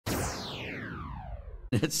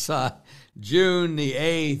It's June the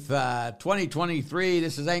 8th, 2023.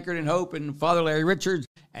 This is Anchored in Hope and Father Larry Richards.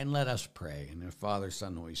 And let us pray. In the Father,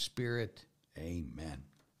 Son, Holy Spirit, amen.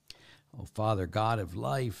 Oh, Father, God of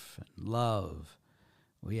life and love,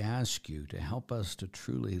 we ask you to help us to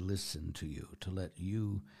truly listen to you, to let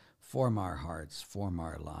you form our hearts, form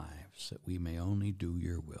our lives, that we may only do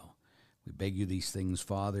your will. We beg you these things,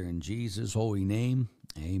 Father, in Jesus' holy name.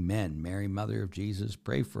 Amen. Mary, Mother of Jesus,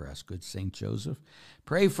 pray for us. Good Saint Joseph,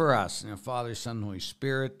 pray for us. In the Father, Son, Holy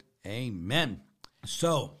Spirit, amen.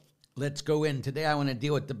 So, let's go in. Today I want to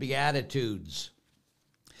deal with the Beatitudes.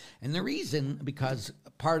 And the reason, because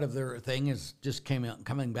part of their thing is just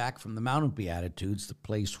coming back from the Mount of Beatitudes, the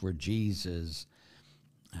place where Jesus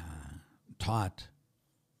taught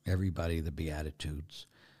everybody the Beatitudes.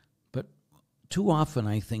 But too often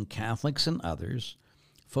I think Catholics and others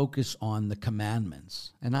focus on the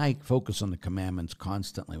commandments. And I focus on the commandments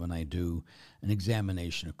constantly when I do an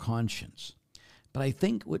examination of conscience. But I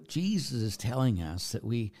think what Jesus is telling us, that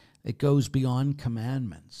it goes beyond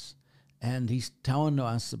commandments. And he's telling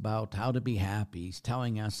us about how to be happy. He's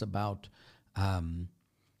telling us about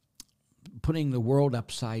putting the world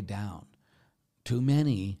upside down. Too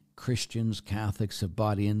many Christians, Catholics have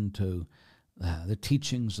bought into the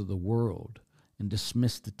teachings of the world and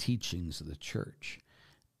dismissed the teachings of the church.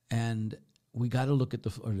 And we got to look at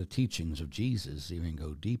the teachings of Jesus, even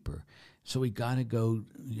go deeper. So we got to go,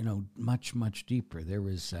 much, much deeper. There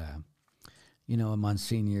was, a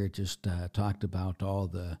Monsignor just talked about all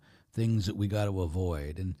the things that we got to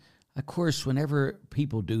avoid. And, of course, whenever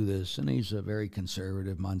people do this, and he's a very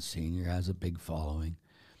conservative Monsignor, has a big following,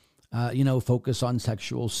 focus on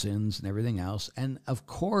sexual sins and everything else. And, of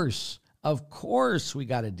course, we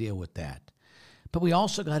got to deal with that. But we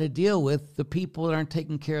also got to deal with the people that aren't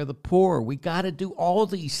taking care of the poor. We got to do all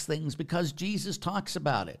these things because Jesus talks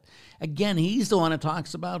about it. Again, he's the one that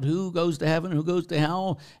talks about who goes to heaven, who goes to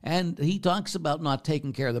hell, and he talks about not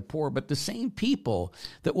taking care of the poor. But the same people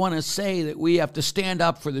that want to say that we have to stand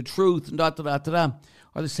up for the truth and are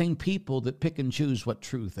the same people that pick and choose what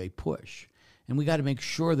truth they push. And we got to make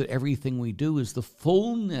sure that everything we do is the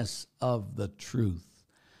fullness of the truth,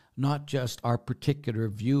 not just our particular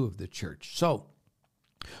view of the church. So,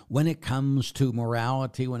 when it comes to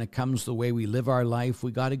morality, when it comes to the way we live our life,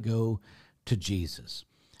 we got to go to Jesus.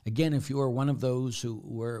 Again, if you are one of those who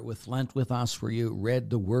were with Lent with us, where you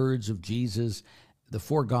read the words of Jesus, the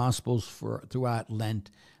four Gospels throughout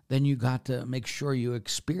Lent, then you got to make sure you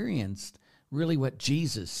experienced really what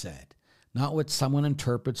Jesus said, not what someone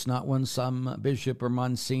interprets, not when some bishop or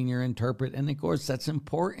Monsignor interpret. And, of course, that's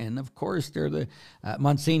important. Of course, they're the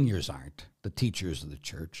Monsignors aren't the teachers of the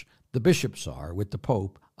church. The bishops are, with the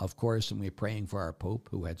Pope, of course, and we're praying for our Pope,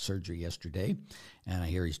 who had surgery yesterday, and I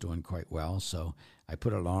hear he's doing quite well. So I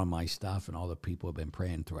put it on my stuff, and all the people have been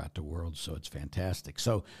praying throughout the world, so it's fantastic.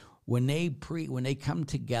 So when they come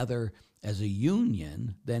together as a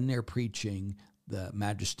union, then they're preaching the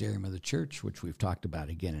magisterium of the church, which we've talked about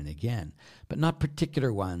again and again, but not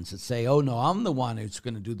particular ones that say, oh, no, I'm the one who's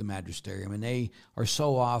going to do the magisterium, and they are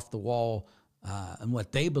so off the wall in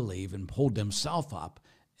what they believe and hold themselves up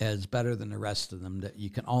as better than the rest of them, that you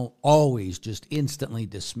can always just instantly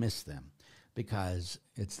dismiss them because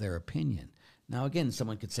it's their opinion. Now, again,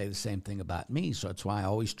 someone could say the same thing about me, so that's why I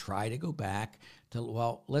always try to go back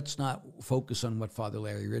to, let's not focus on what Father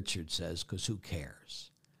Larry Richards says, because who cares?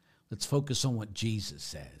 Let's focus on what Jesus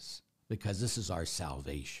says, because this is our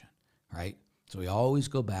salvation, right? So we always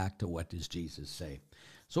go back to what does Jesus say.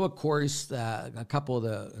 So, of course, a couple of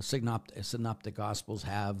the synoptic Gospels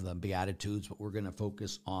have the Beatitudes, but we're going to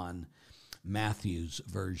focus on Matthew's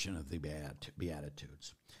version of the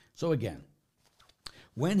Beatitudes. So, again,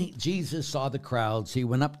 when Jesus saw the crowds, he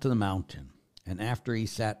went up to the mountain, and after he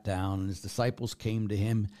sat down, and his disciples came to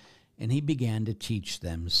him, and he began to teach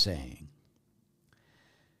them, saying,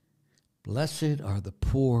 "Blessed are the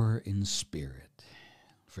poor in spirit,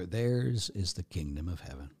 for theirs is the kingdom of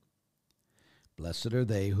heaven. Blessed are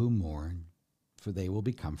they who mourn, for they will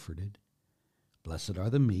be comforted. Blessed are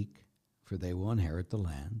the meek, for they will inherit the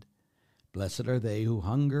land. Blessed are they who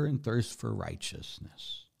hunger and thirst for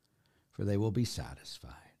righteousness, for they will be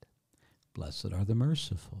satisfied. Blessed are the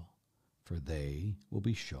merciful, for they will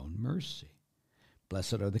be shown mercy.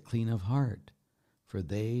 Blessed are the clean of heart, for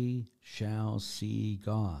they shall see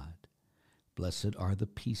God. Blessed are the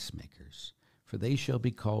peacemakers, for they shall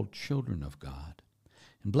be called children of God.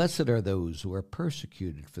 And blessed are those who are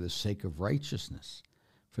persecuted for the sake of righteousness,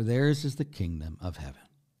 for theirs is the kingdom of heaven."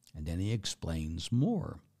 And then he explains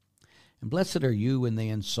more. "And blessed are you when they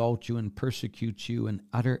insult you and persecute you and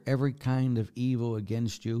utter every kind of evil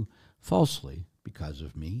against you falsely because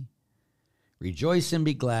of me. Rejoice and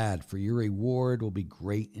be glad, for your reward will be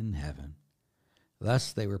great in heaven.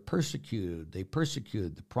 Thus they were persecuted. They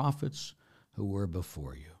persecuted the prophets who were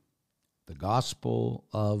before you. The gospel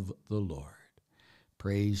of the Lord.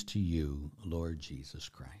 Praise to you, Lord Jesus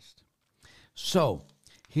Christ. So,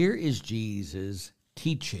 here is Jesus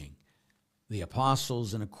teaching the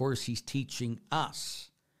apostles, and of course he's teaching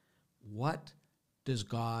us.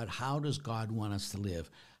 How does God want us to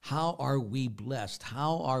live? How are we blessed?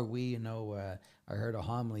 How are we, I heard a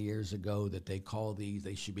homily years ago that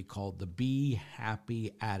they should be called the Be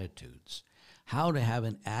Happy Attitudes. How to have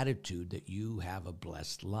an attitude that you have a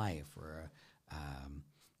blessed life, or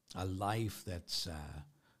a life that's,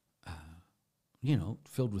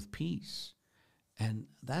 filled with peace. And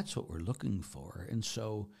that's what we're looking for. And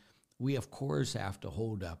so we, of course, have to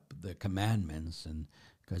hold up the commandments, and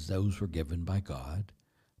because those were given by God.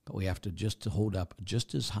 But we have to hold up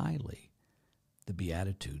just as highly the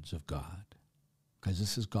Beatitudes of God, because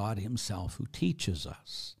this is God himself who teaches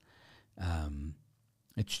us.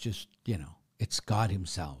 It's just, it's God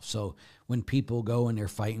himself. So when people go and they're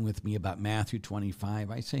fighting with me about Matthew 25,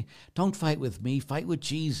 I say, don't fight with me, fight with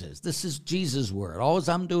Jesus. This is Jesus' word. All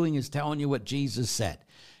I'm doing is telling you what Jesus said.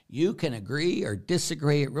 You can agree or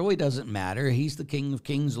disagree. It really doesn't matter. He's the King of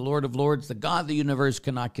Kings, the Lord of Lords, the God the universe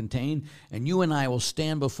cannot contain. And you and I will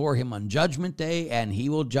stand before him on Judgment Day, and he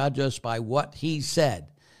will judge us by what he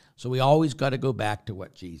said. So we always got to go back to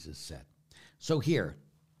what Jesus said. So here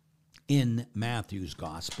in Matthew's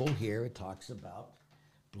gospel, here it talks about,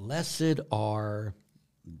 blessed are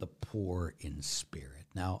the poor in spirit.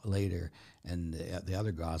 Now later in the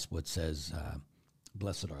other gospel it says,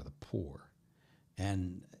 blessed are the poor.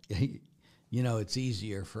 And, it's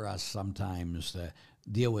easier for us sometimes to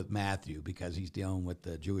deal with Matthew because he's dealing with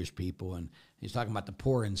the Jewish people, and he's talking about the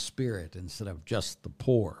poor in spirit instead of just the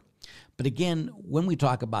poor. But again, when we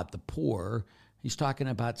talk about the poor, he's talking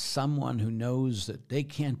about someone who knows that they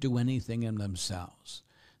can't do anything in themselves,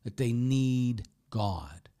 that they need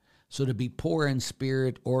God. So to be poor in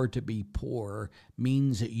spirit or to be poor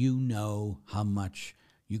means that you know how much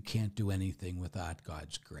you can't do anything without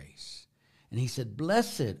God's grace. And he said,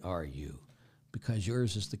 blessed are you, because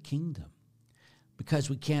yours is the kingdom. Because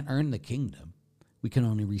we can't earn the kingdom. We can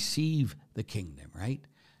only receive the kingdom, right?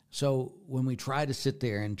 So when we try to sit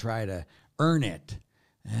there and try to earn it,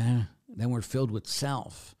 then we're filled with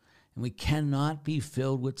self. And we cannot be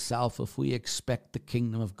filled with self if we expect the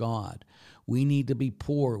kingdom of God. We need to be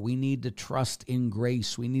poor. We need to trust in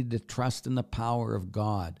grace. We need to trust in the power of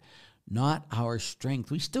God, not our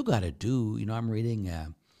strength. We still got to do, I'm reading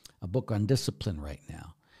a book on discipline right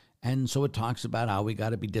now. And so it talks about how we got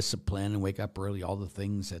to be disciplined and wake up early, all the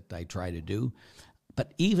things that I try to do.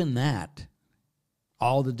 But even that,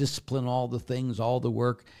 all the discipline, all the things, all the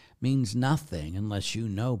work means nothing unless you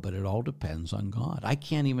know, but it all depends on God. I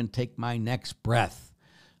can't even take my next breath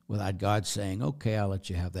without God saying, okay, I'll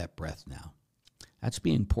let you have that breath now. That's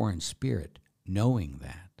being poor in spirit, knowing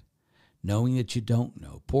that you don't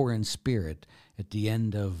know. Poor in spirit. At the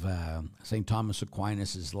end of St. Thomas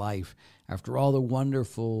Aquinas' life, after all the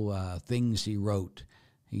wonderful things he wrote,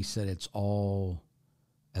 he said it's all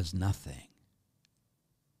as nothing.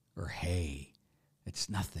 Or hey, it's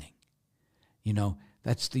nothing.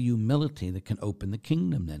 That's the humility that can open the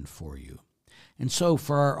kingdom then for you. And so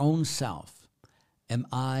for our own self, am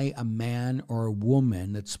I a man or a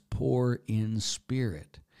woman that's poor in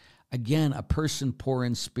spirit? Again, a person poor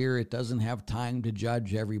in spirit doesn't have time to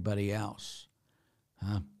judge everybody else.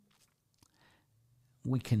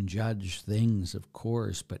 We can judge things, of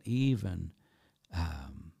course, but even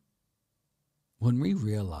when we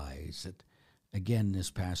realize that, again, this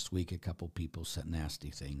past week, a couple people said nasty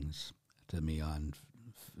things to me on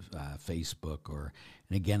Facebook,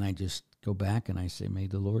 and again, I just go back and I say, may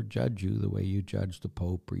the Lord judge you the way you judged the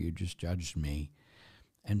Pope or you just judged me.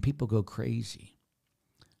 And people go crazy.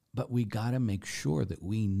 But we got to make sure that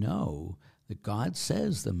we know that God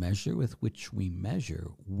says the measure with which we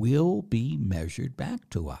measure will be measured back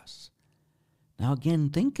to us. Now, again,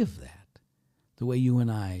 think of that. The way you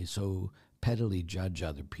and I so pettily judge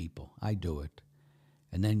other people. I do it.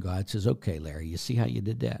 And then God says, okay, Larry, you see how you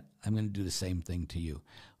did that? I'm going to do the same thing to you.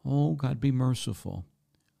 Oh, God, be merciful.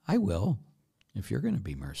 I will. If you're going to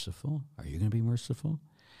be merciful, are you going to be merciful?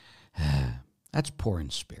 That's poor in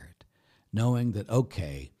spirit. Knowing that,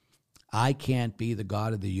 okay, I can't be the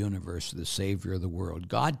God of the universe, the Savior of the world.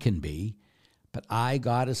 God can be, but I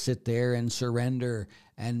got to sit there and surrender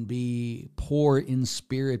and be poor in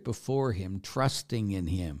spirit before him, trusting in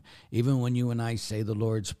him. Even when you and I say the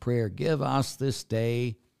Lord's Prayer, give us this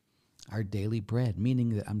day our daily bread,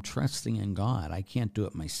 meaning that I'm trusting in God. I can't do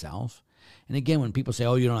it myself. And again, when people say,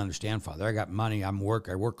 oh, you don't understand, Father, I got money, I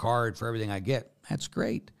work hard for everything I get. That's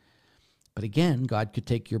great. But again, God could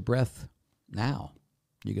take your breath now.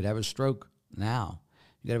 You could have a stroke now.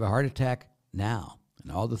 You could have a heart attack now.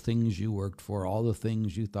 And all the things you worked for, all the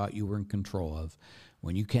things you thought you were in control of,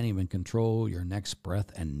 when you can't even control your next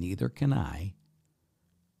breath, and neither can I,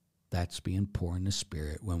 that's being poor in the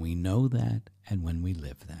Spirit when we know that and when we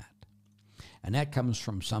live that. And that comes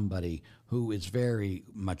from somebody who is very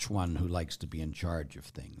much one who likes to be in charge of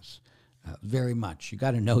things. Very much. You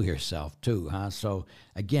got to know yourself too, huh? So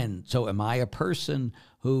again, am I a person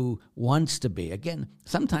who wants to be? Again,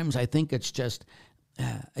 sometimes I think it's just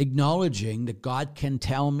acknowledging that God can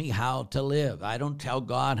tell me how to live. I don't tell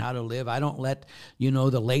God how to live. I don't let, the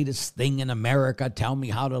latest thing in America tell me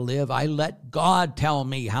how to live. I let God tell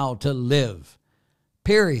me how to live.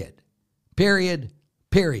 Period. Period.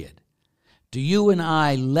 Period. Do you and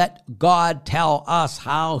I let God tell us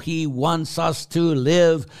how he wants us to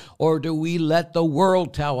live, or do we let the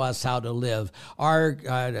world tell us how to live? Our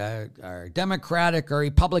Democratic or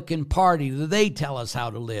Republican Party, do they tell us how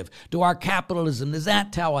to live? Do our capitalism, does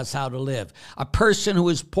that tell us how to live? A person who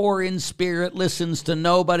is poor in spirit listens to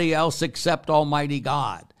nobody else except Almighty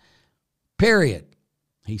God. Period.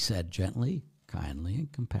 He said gently, kindly,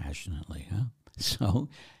 and compassionately. Huh? So,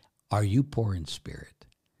 are you poor in spirit?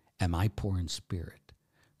 Am I poor in spirit?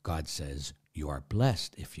 God says you are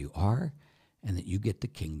blessed if you are, and that you get the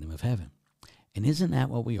kingdom of heaven. And isn't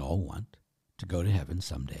that what we all want? To go to heaven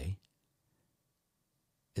someday?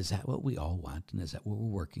 Is that what we all want? And is that what we're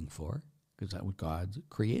working for? Because that's what God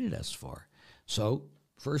created us for. So,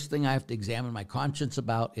 first thing I have to examine my conscience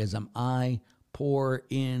about is, am I poor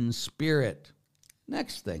in spirit?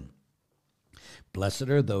 Next thing, blessed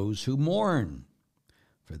are those who mourn,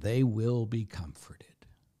 for they will be comforted.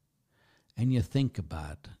 And you think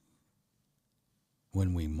about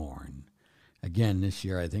when we mourn. Again, this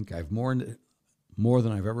year I think I've mourned more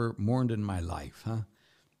than I've ever mourned in my life, huh?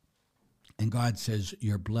 And God says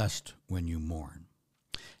you're blessed when you mourn.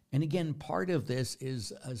 And again, part of this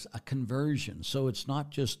is a conversion. So it's not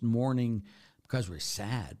just mourning because we're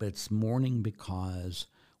sad, but it's mourning because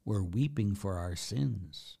we're weeping for our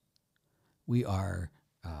sins. We are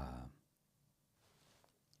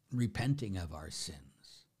repenting of our sins.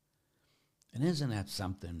 And isn't that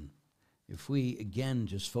something? If we, again,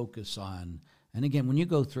 just focus on, and again, when you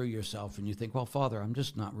go through yourself and you think, well, Father, I'm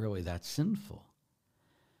just not really that sinful.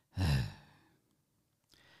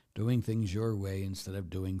 Doing things your way instead of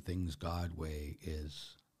doing things God's way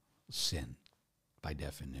is sin, by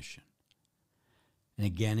definition. And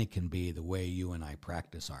again, it can be the way you and I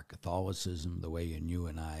practice our Catholicism, the way you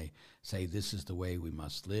and I say this is the way we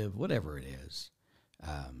must live, whatever it is.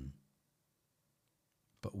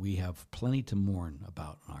 But we have plenty to mourn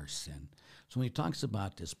about our sin. So when he talks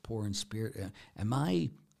about this poor in spirit, am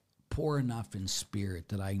I poor enough in spirit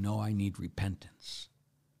that I know I need repentance?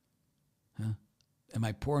 Huh? Am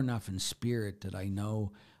I poor enough in spirit that I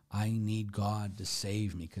know I need God to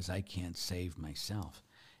save me because I can't save myself?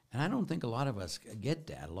 And I don't think a lot of us get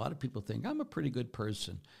that. A lot of people think, I'm a pretty good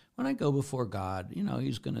person. When I go before God,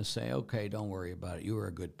 he's going to say, okay, don't worry about it. You are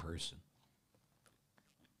a good person.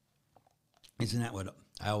 Isn't that what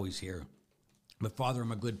I always hear? But Father,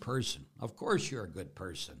 I'm a good person. Of course you're a good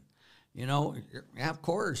person. Of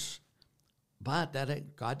course. But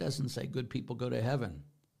God doesn't say good people go to heaven.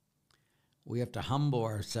 We have to humble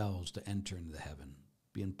ourselves to enter into heaven.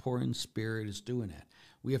 Being poor in spirit is doing that.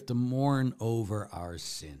 We have to mourn over our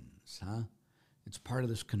sins. Huh? It's part of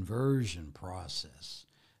this conversion process.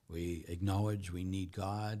 We acknowledge we need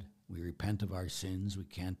God. We repent of our sins. We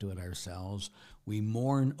can't do it ourselves. We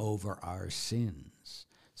mourn over our sins.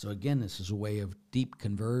 So again, this is a way of deep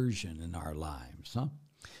conversion in our lives. Huh?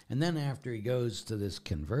 And then after he goes to this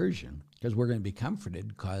conversion, because we're going to be comforted,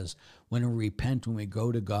 because when we repent, when we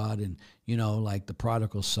go to God, and, like the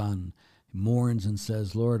prodigal son, mourns and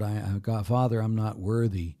says, Lord, God, Father, I'm not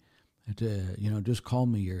worthy to, just call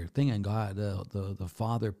me your thing. And God, the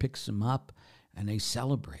Father picks him up and they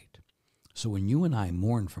celebrate. So when you and I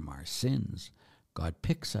mourn from our sins, God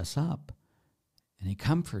picks us up and he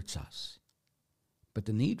comforts us. But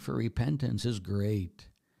the need for repentance is great,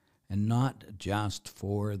 and not just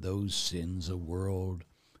for those sins the world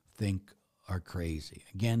think are crazy.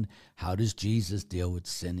 Again, how does Jesus deal with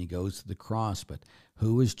sin? He goes to the cross, but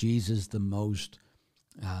who is Jesus the most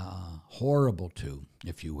horrible to,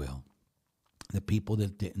 if you will? The people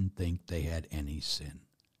that didn't think they had any sin.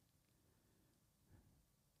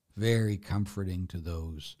 Very comforting to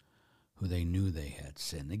those who they knew they had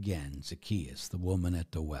sin. Again, Zacchaeus, the woman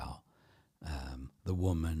at the well, the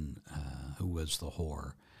woman who was the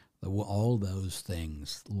whore, All those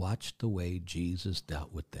things, watch the way Jesus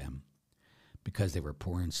dealt with them, because they were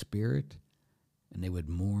poor in spirit and they would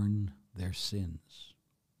mourn their sins.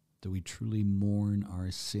 Do we truly mourn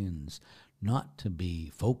our sins? Not to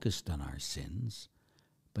be focused on our sins,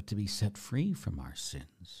 but to be set free from our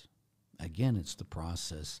sins. Again, it's the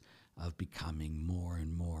process of becoming more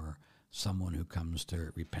and more someone who comes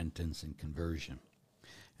to repentance and conversion.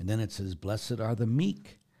 And then it says, blessed are the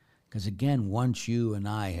meek. Because again, once you and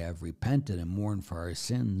I have repented and mourned for our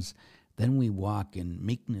sins, then we walk in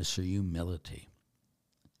meekness or humility.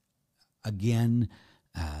 Again,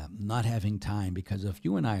 not having time, because if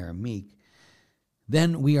you and I are meek,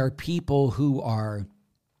 then we are people who are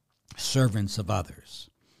servants of others.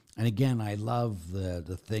 And again, I love the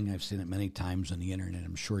thing, I've seen it many times on the internet,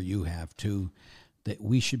 I'm sure you have too, that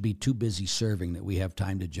we should be too busy serving that we have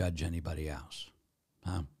time to judge anybody else.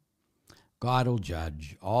 God will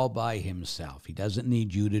judge all by himself. He doesn't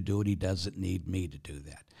need you to do it. He doesn't need me to do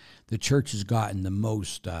that. The church has gotten the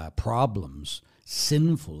most problems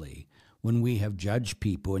sinfully when we have judged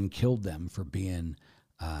people and killed them for being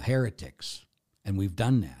heretics. And we've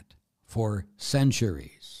done that for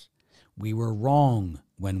centuries. We were wrong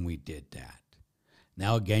when we did that.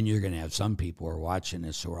 Now, again, you're going to have some people who are watching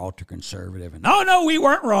this who are ultra-conservative and, oh, no, we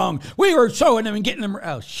weren't wrong. We were showing them and getting them.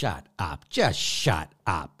 Oh, shut up. Just shut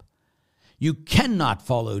up. You cannot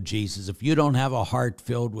follow Jesus if you don't have a heart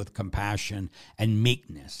filled with compassion and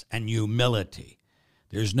meekness and humility.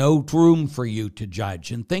 There's no room for you to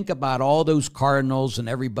judge. And think about all those cardinals and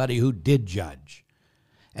everybody who did judge.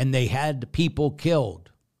 And they had people killed.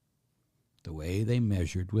 The way they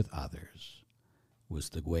measured with others was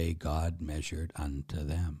the way God measured unto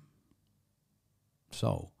them.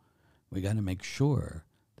 So we got to make sure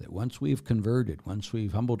that once we've converted, once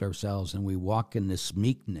we've humbled ourselves and we walk in this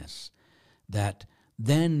meekness, that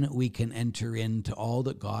then we can enter into all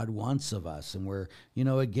that God wants of us. And we're,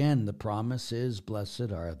 again, the promise is,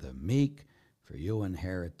 blessed are the meek, for you'll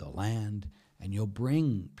inherit the land, and you'll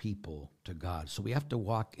bring people to God. So we have to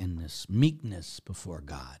walk in this meekness before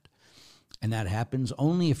God. And that happens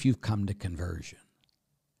only if you've come to conversion.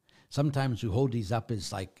 Sometimes we hold these up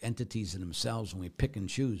as like entities in themselves and we pick and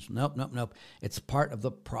choose. Nope. It's part of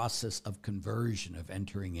the process of conversion, of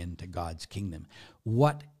entering into God's kingdom.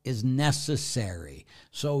 What is necessary?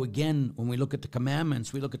 So again, when we look at the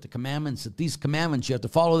commandments, that these commandments, you have to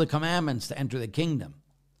follow the commandments to enter the kingdom.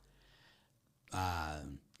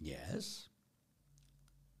 Yes.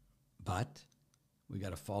 But we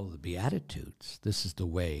got to follow the Beatitudes. This is the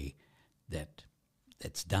way that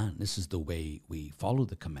it's done. This is the way we follow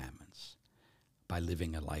the commandments, by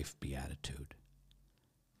living a life beatitude,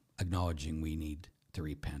 acknowledging we need to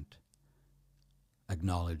repent,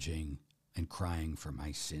 acknowledging and crying for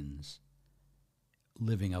my sins,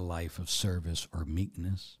 living a life of service or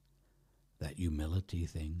meekness, that humility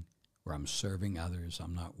thing where I'm serving others.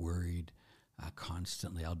 I'm not worried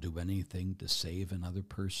constantly. I'll do anything to save another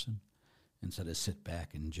person instead of sit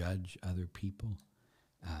back and judge other people.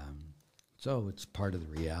 So it's part of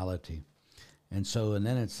the reality. And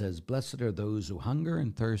then it says, blessed are those who hunger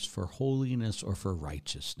and thirst for holiness or for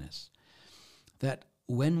righteousness. That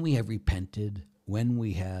when we have repented, when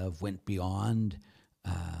we have went beyond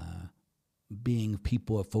being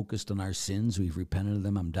people who are focused on our sins, we've repented of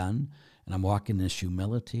them, I'm done, and I'm walking in this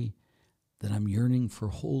humility, that I'm yearning for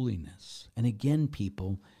holiness. And again,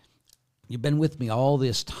 people, you've been with me all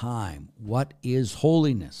this time. What is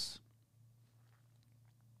holiness?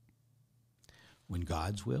 When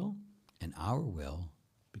God's will and our will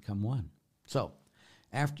become one. So,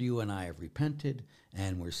 after you and I have repented,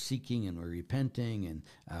 and we're seeking and we're repenting, and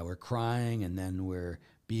we're crying, and then we're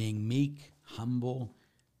being meek, humble,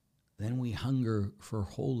 then we hunger for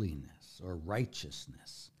holiness or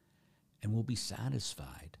righteousness, and we'll be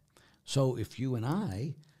satisfied. So if you and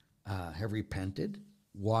I have repented,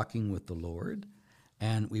 walking with the Lord,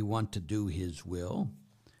 and we want to do his will,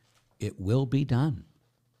 it will be done.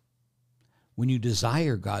 When you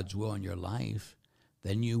desire God's will in your life,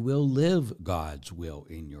 then you will live God's will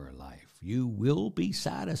in your life. You will be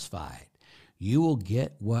satisfied. You will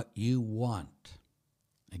get what you want.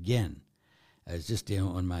 Again, I was just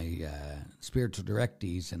on my spiritual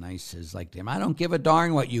directees, and I says like to him, I don't give a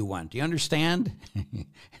darn what you want. Do you understand? And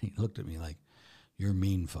he looked at me like, you're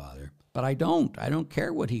mean, Father. But I don't. I don't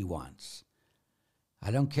care what he wants.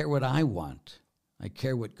 I don't care what I want. I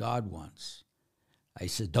care what God wants. I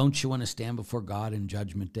said, don't you want to stand before God in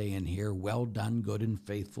judgment day and hear, well done, good and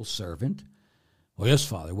faithful servant? Well, yes,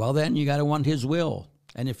 Father. Well, then you got to want his will.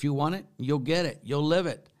 And if you want it, you'll get it. You'll live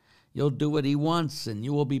it. You'll do what he wants, and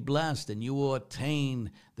you will be blessed, and you will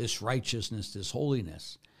attain this righteousness, this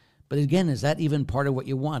holiness. But again, is that even part of what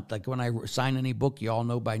you want? Like when I sign any book, you all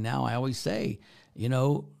know by now, I always say,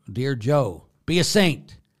 Dear Joe, be a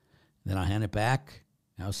saint. Then I'll hand it back,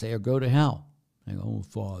 and I'll say, or go to hell. I go, oh,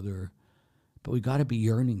 Father. But we got to be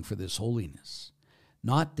yearning for this holiness,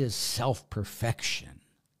 not this self-perfection,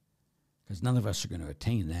 because none of us are going to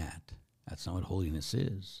attain that. That's not what holiness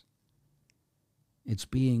is. It's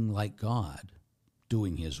being like God,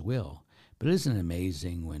 doing his will. But isn't it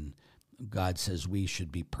amazing when God says we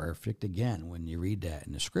should be perfect? Again, when you read that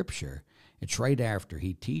in the scripture, it's right after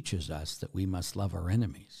he teaches us that we must love our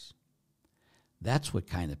enemies. That's what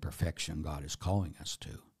kind of perfection God is calling us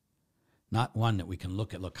to. Not one that we can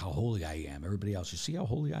look how holy I am. Everybody else, you see how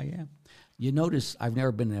holy I am? You notice I've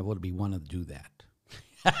never been able to be one to do that.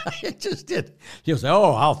 It just did. You'll say,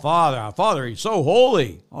 oh, our Father, he's so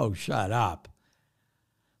holy. Oh, shut up.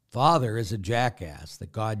 Father is a jackass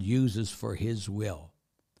that God uses for his will.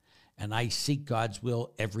 And I seek God's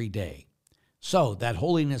will every day. So that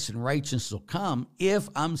holiness and righteousness will come if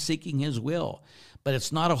I'm seeking his will. But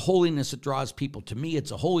it's not a holiness that draws people to me.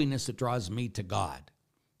 It's a holiness that draws me to God.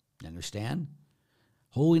 You understand?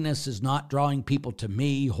 Holiness is not drawing people to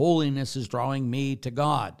me. Holiness is drawing me to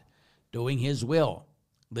God, doing his will,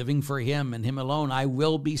 living for him and him alone. I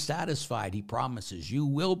will be satisfied. He promises you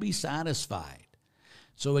will be satisfied.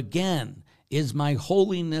 So again, is my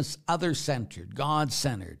holiness other-centered,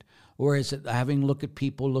 God-centered, or is it having look at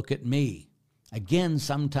people, look at me? Again,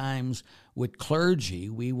 sometimes with clergy,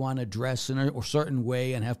 we want to dress in a certain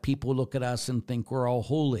way and have people look at us and think we're all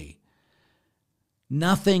holy.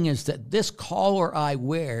 Nothing is that this collar I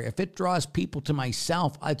wear, if it draws people to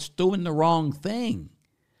myself, it's doing the wrong thing.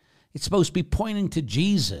 It's supposed to be pointing to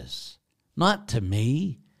Jesus, not to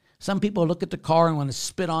me. Some people look at the collar and want to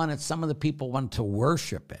spit on it. Some of the people want to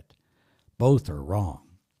worship it. Both are wrong.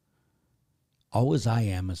 Always I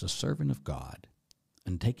am as a servant of God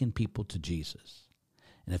and taking people to Jesus.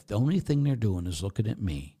 And if the only thing they're doing is looking at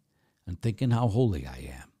me and thinking how holy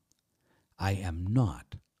I am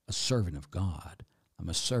not a servant of God. I'm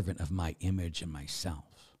a servant of my image and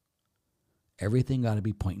myself. Everything got to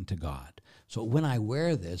be pointing to God. So when I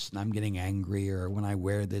wear this and I'm getting angry, or when I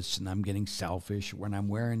wear this and I'm getting selfish, or when I'm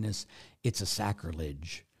wearing this, it's a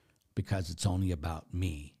sacrilege because it's only about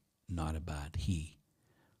me, not about he.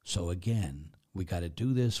 So again, we got to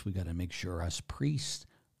do this. We got to make sure us priests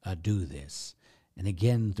do this. And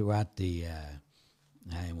again, throughout the,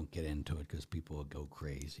 I won't get into it because people will go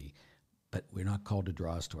crazy. But we're not called to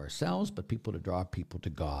draw us to ourselves, but people to draw people to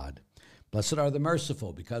God. Blessed are the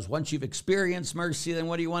merciful, because once you've experienced mercy, then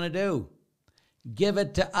what do you want to do? Give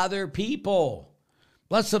it to other people.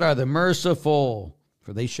 Blessed are the merciful,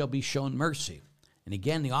 for they shall be shown mercy. And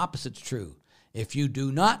again, the opposite's true. If you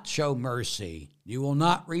do not show mercy, you will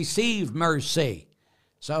not receive mercy.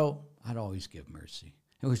 So I'd always give mercy.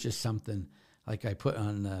 It was just something like I put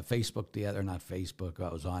on Facebook not Facebook,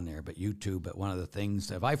 I was on there, but YouTube, but one of the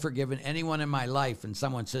things, if I've forgiven anyone in my life and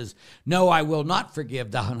someone says, no, I will not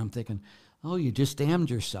forgive that, and I'm thinking, oh, you just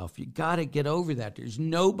damned yourself. You got to get over that. There's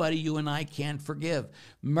nobody you and I can't forgive.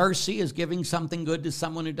 Mercy is giving something good to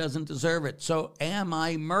someone who doesn't deserve it. So am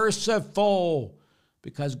I merciful?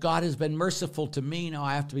 Because God has been merciful to me, now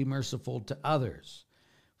I have to be merciful to others.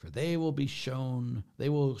 For they will be shown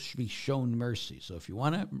mercy. So if you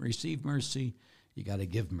want to receive mercy, you got to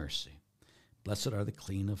give mercy. Blessed are the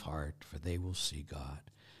clean of heart, for they will see God.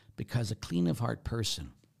 Because a clean of heart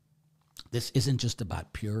person, this isn't just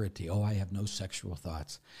about purity. Oh, I have no sexual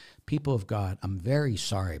thoughts. People of God, I'm very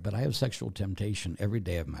sorry, but I have sexual temptation every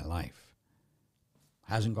day of my life.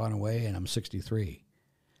 Hasn't gone away, and I'm 63.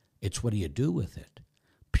 It's what do you do with it?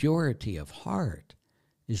 Purity of heart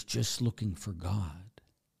is just looking for God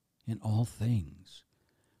in all things,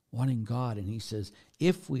 wanting God. And he says,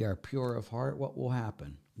 if we are pure of heart, what will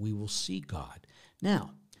happen? We will see God.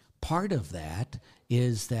 Now, part of that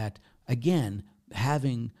is that, again,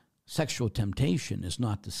 having sexual temptation is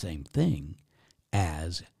not the same thing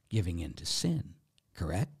as giving in to sin,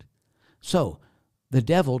 correct? So the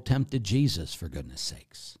devil tempted Jesus, for goodness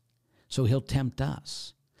sakes. So he'll tempt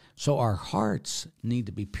us. So our hearts need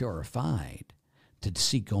to be purified to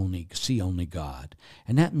see only God.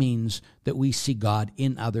 And that means that we see God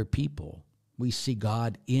in other people. We see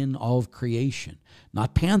God in all of creation.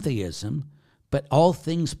 Not pantheism, but all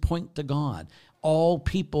things point to God. All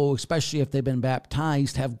people, especially if they've been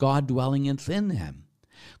baptized, have God dwelling within them.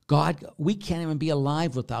 God, we can't even be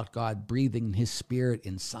alive without God breathing his spirit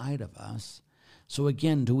inside of us. So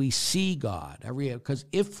again, do we see God? Because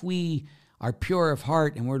if we are pure of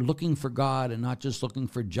heart and we're looking for God and not just looking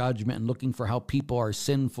for judgment and looking for how people are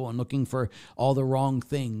sinful and looking for all the wrong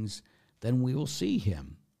things, then we will see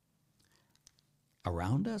him.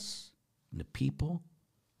 around us, in the people,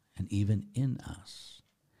 and even in us,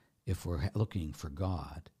 if we're looking for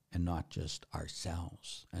God and not just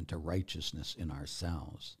ourselves and to righteousness in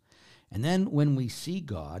ourselves. And then when we see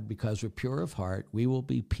God, because we're pure of heart, we will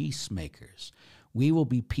be peacemakers. We will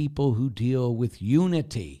be people who deal with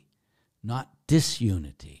unity, not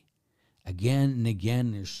disunity. Again and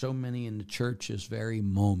again, there's so many in the church this very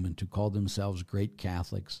moment who call themselves great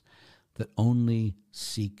Catholics that only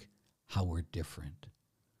seek how we're different,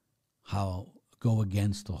 how go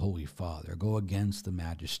against the Holy Father, go against the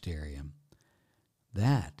magisterium.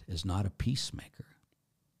 That is not a peacemaker.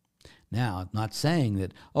 Now, I'm not saying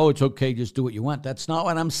that, oh, it's okay, just do what you want. That's not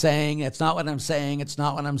what I'm saying. That's not what I'm saying. It's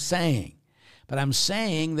not what I'm saying. But I'm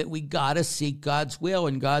saying that we got to seek God's will,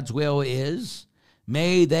 and God's will is,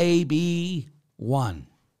 may they be one.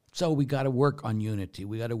 So we got to work on unity.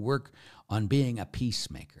 We got to work on being a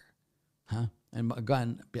peacemaker. And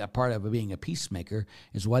again, a part of being a peacemaker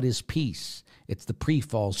is, what is peace? It's the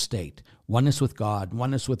pre-fall state. Oneness with God,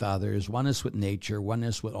 oneness with others, oneness with nature,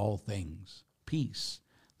 oneness with all things. Peace,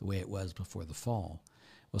 the way it was before the fall.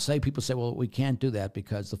 People say, well, we can't do that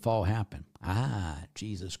because the fall happened.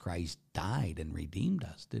 Jesus Christ died and redeemed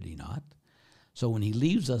us, did he not? So when he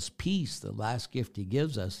leaves us peace, the last gift he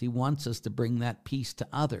gives us, he wants us to bring that peace to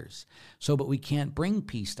others. But we can't bring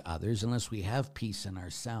peace to others unless we have peace in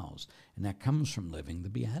ourselves. And that comes from living the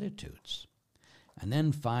Beatitudes. And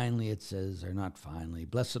then finally it says, or not finally,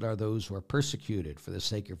 blessed are those who are persecuted for the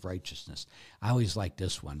sake of righteousness. I always like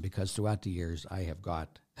this one because throughout the years I have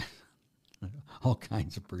got all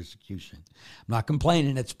kinds of persecution. I'm not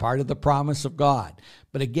complaining. It's part of the promise of God.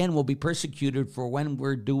 But again, we'll be persecuted for when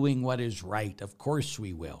we're doing what is right. Of course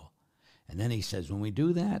we will. And then he says, when we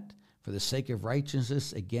do that for the sake of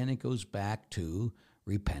righteousness, again, it goes back to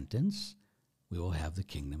repentance. We will have the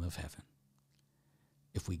kingdom of heaven.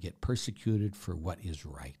 If we get persecuted for what is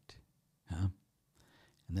right. And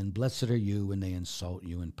then blessed are you when they insult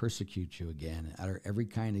you and persecute you again, and utter every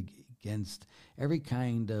kind of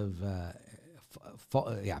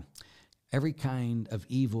every kind of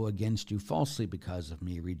evil against you falsely because of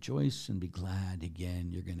me. Rejoice and be glad. Again,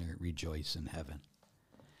 you're going to rejoice in heaven.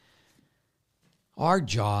 Our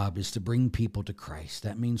job is to bring people to Christ.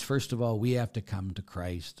 That means, first of all, we have to come to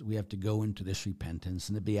Christ. We have to go into this repentance.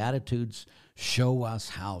 And the Beatitudes show us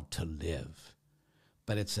how to live.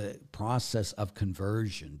 But it's a process of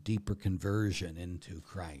conversion, deeper conversion into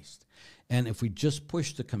Christ. And if we just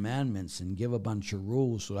push the commandments and give a bunch of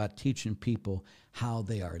rules without teaching people how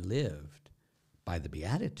they are lived by the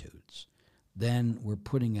Beatitudes, then we're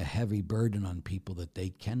putting a heavy burden on people that they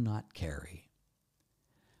cannot carry.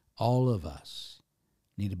 All of us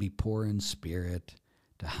need to be poor in spirit,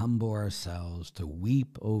 to humble ourselves, to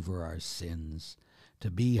weep over our sins,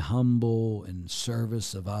 to be humble in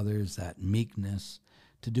service of others, that meekness,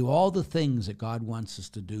 to do all the things that God wants us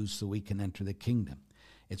to do so we can enter the kingdom.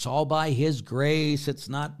 It's all by his grace. It's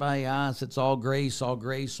not by us. It's all grace, all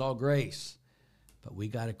grace, all grace. But we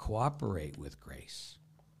got to cooperate with grace.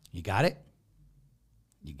 You got it?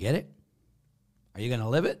 You get it? Are you going to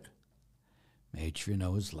live it? May each of you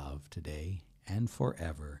know his love today and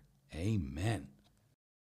forever. Amen.